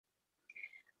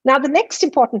Now, the next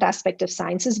important aspect of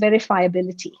science is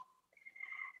verifiability.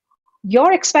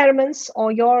 Your experiments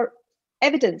or your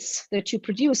evidence that you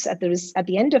produce at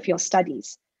the end of your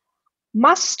studies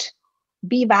must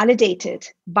be validated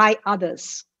by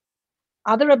others.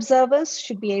 Other observers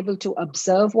should be able to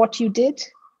observe what you did,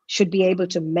 should be able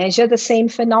to measure the same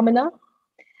phenomena.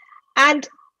 And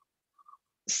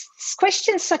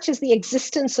questions such as the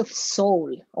existence of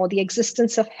soul, or the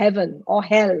existence of heaven or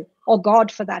hell, or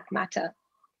God for that matter,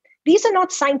 these are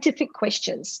not scientific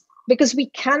questions because we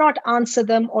cannot answer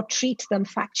them or treat them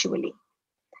factually.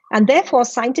 And therefore,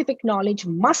 scientific knowledge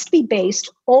must be based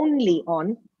only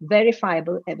on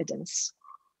verifiable evidence.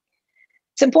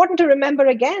 It's important to remember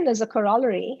again as a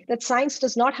corollary that science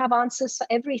does not have answers for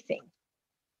everything.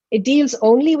 It deals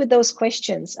only with those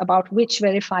questions about which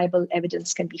verifiable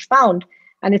evidence can be found,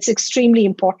 and it's extremely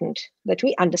important that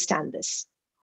we understand this.